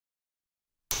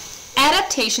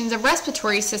Adaptations of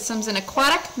Respiratory Systems in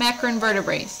Aquatic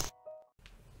Macro-Invertebrates.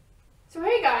 So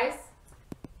hey guys,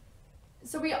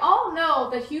 so we all know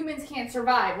that humans can't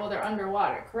survive while they're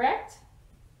underwater, correct?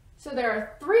 So there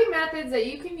are 3 methods that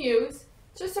you can use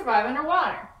to survive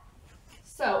underwater.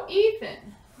 So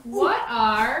Ethan, what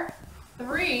are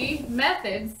 3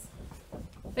 methods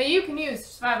that you can use to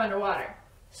survive underwater?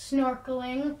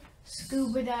 Snorkeling,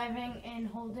 scuba diving, and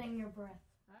holding your breath.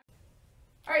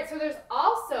 Alright, so there's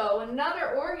also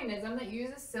another organism that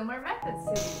uses similar methods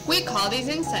to these. We call these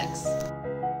insects.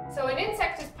 So an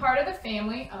insect is part of the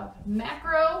family of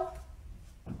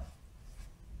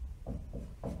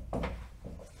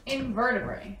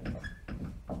macro-invertebrate.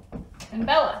 And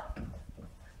Bella,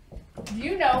 do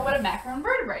you know what a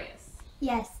macro-invertebrate is?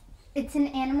 Yes, it's an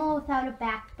animal without a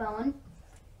backbone,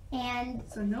 and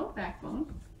So no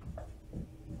backbone.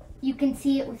 you can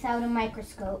see it without a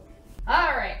microscope.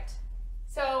 Alright,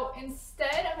 so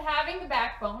instead of having the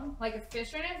backbone, like a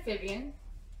fish or an amphibian,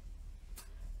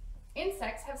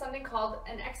 insects have something called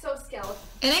an exoskeleton.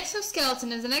 An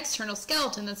exoskeleton is an external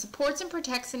skeleton that supports and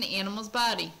protects an animal's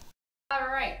body.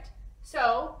 Alright,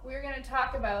 so we're going to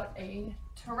talk about a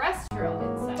terrestrial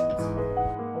insect.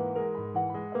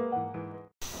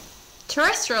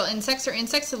 Terrestrial insects are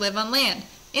insects that live on land.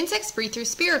 Insects breathe through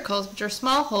spiracles, which are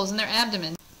small holes in their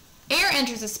abdomen. Air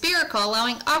enters a spiracle,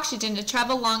 allowing oxygen to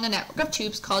travel along a network of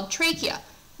tubes called trachea,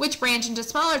 which branch into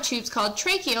smaller tubes called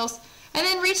tracheals, and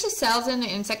then reach the cells in the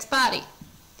insect's body.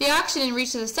 The oxygen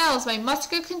reaches the cells by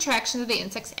muscular contractions of the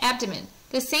insect's abdomen.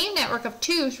 The same network of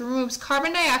tubes removes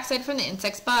carbon dioxide from the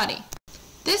insect's body.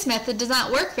 This method does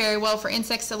not work very well for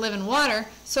insects that live in water,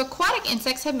 so aquatic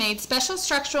insects have made special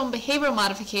structural and behavioral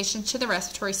modifications to the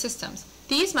respiratory systems.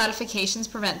 These modifications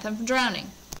prevent them from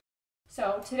drowning.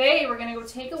 So today we're going to go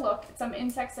take a look at some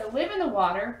insects that live in the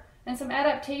water and some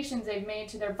adaptations they've made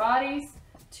to their bodies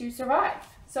to survive.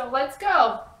 So let's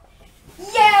go!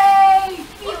 Yay!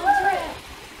 Field trip!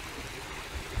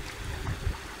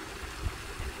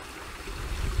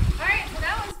 Alright, so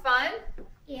that was fun.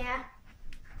 Yeah.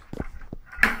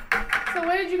 So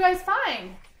what did you guys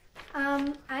find?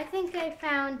 I think I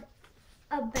found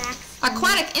a backswimmer.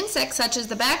 Aquatic insects such as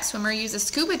the backswimmer use a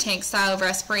scuba tank style of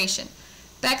respiration.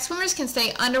 Backswimmers can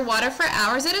stay underwater for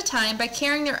hours at a time by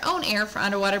carrying their own air for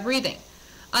underwater breathing.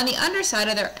 On the underside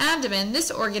of their abdomen, this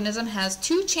organism has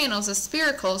 2 channels of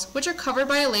spiracles which are covered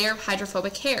by a layer of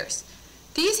hydrophobic hairs.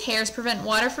 These hairs prevent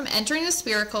water from entering the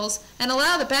spiracles and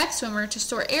allow the backswimmer to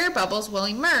store air bubbles while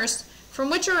immersed,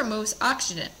 from which it removes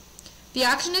oxygen. The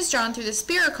oxygen is drawn through the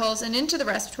spiracles and into the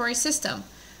respiratory system.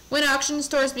 When oxygen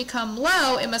stores become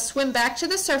low, it must swim back to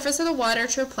the surface of the water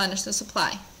to replenish the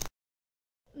supply.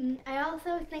 I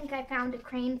also think I found a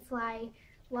crane fly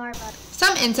larva.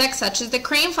 Some insects, such as the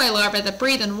crane fly larva that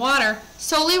breathe in water,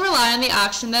 solely rely on the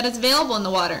oxygen that is available in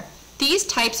the water. These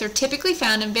types are typically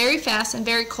found in very fast and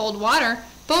very cold water,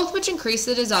 both which increase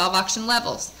the dissolved oxygen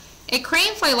levels. A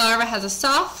crane fly larva has a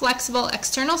soft, flexible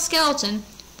external skeleton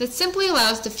that simply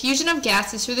allows diffusion of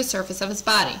gases through the surface of its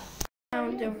body. I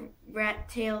found a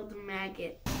rat-tailed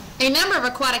maggot. A number of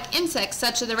aquatic insects,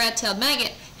 such as the rat-tailed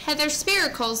maggot, have their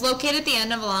spiracles located at the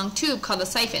end of a long tube called a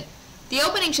siphon. The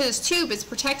opening to this tube is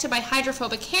protected by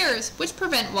hydrophobic hairs, which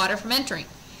prevent water from entering.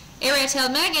 A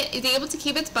rat-tailed maggot is able to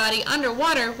keep its body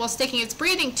underwater while sticking its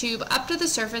breathing tube up to the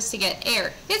surface to get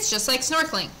air. It's just like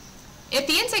snorkeling. If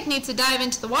the insect needs to dive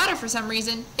into the water for some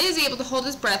reason, it is able to hold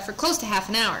its breath for close to half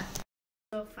an hour.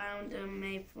 I also found a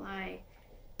mayfly.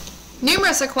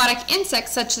 Numerous aquatic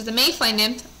insects, such as the Mayfly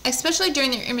Nymph, especially during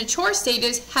their immature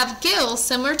stages, have gills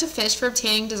similar to fish for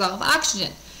obtaining dissolved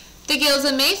oxygen. The gills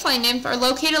of Mayfly Nymph are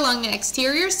located along the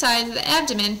exterior sides of the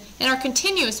abdomen and are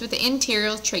continuous with the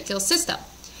interior tracheal system.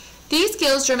 These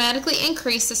gills dramatically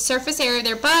increase the surface area of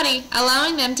their body,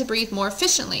 allowing them to breathe more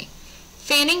efficiently.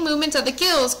 Fanning movements of the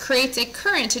gills creates a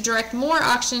current to direct more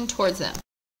oxygen towards them.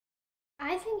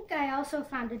 I think I also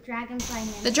found a dragonfly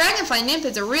nymph. The dragonfly nymph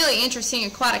is a really interesting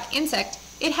aquatic insect.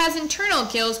 It has internal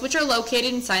gills which are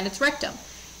located inside its rectum.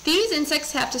 These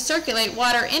insects have to circulate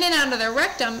water in and out of their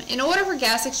rectum in order for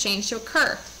gas exchange to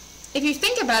occur. If you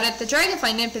think about it, the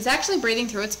dragonfly nymph is actually breathing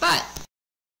through its butt.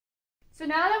 So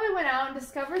now that we went out and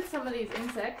discovered some of these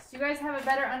insects, do you guys have a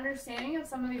better understanding of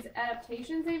some of these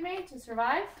adaptations they've made to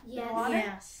survive in the water?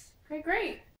 Yes. Okay,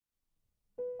 great.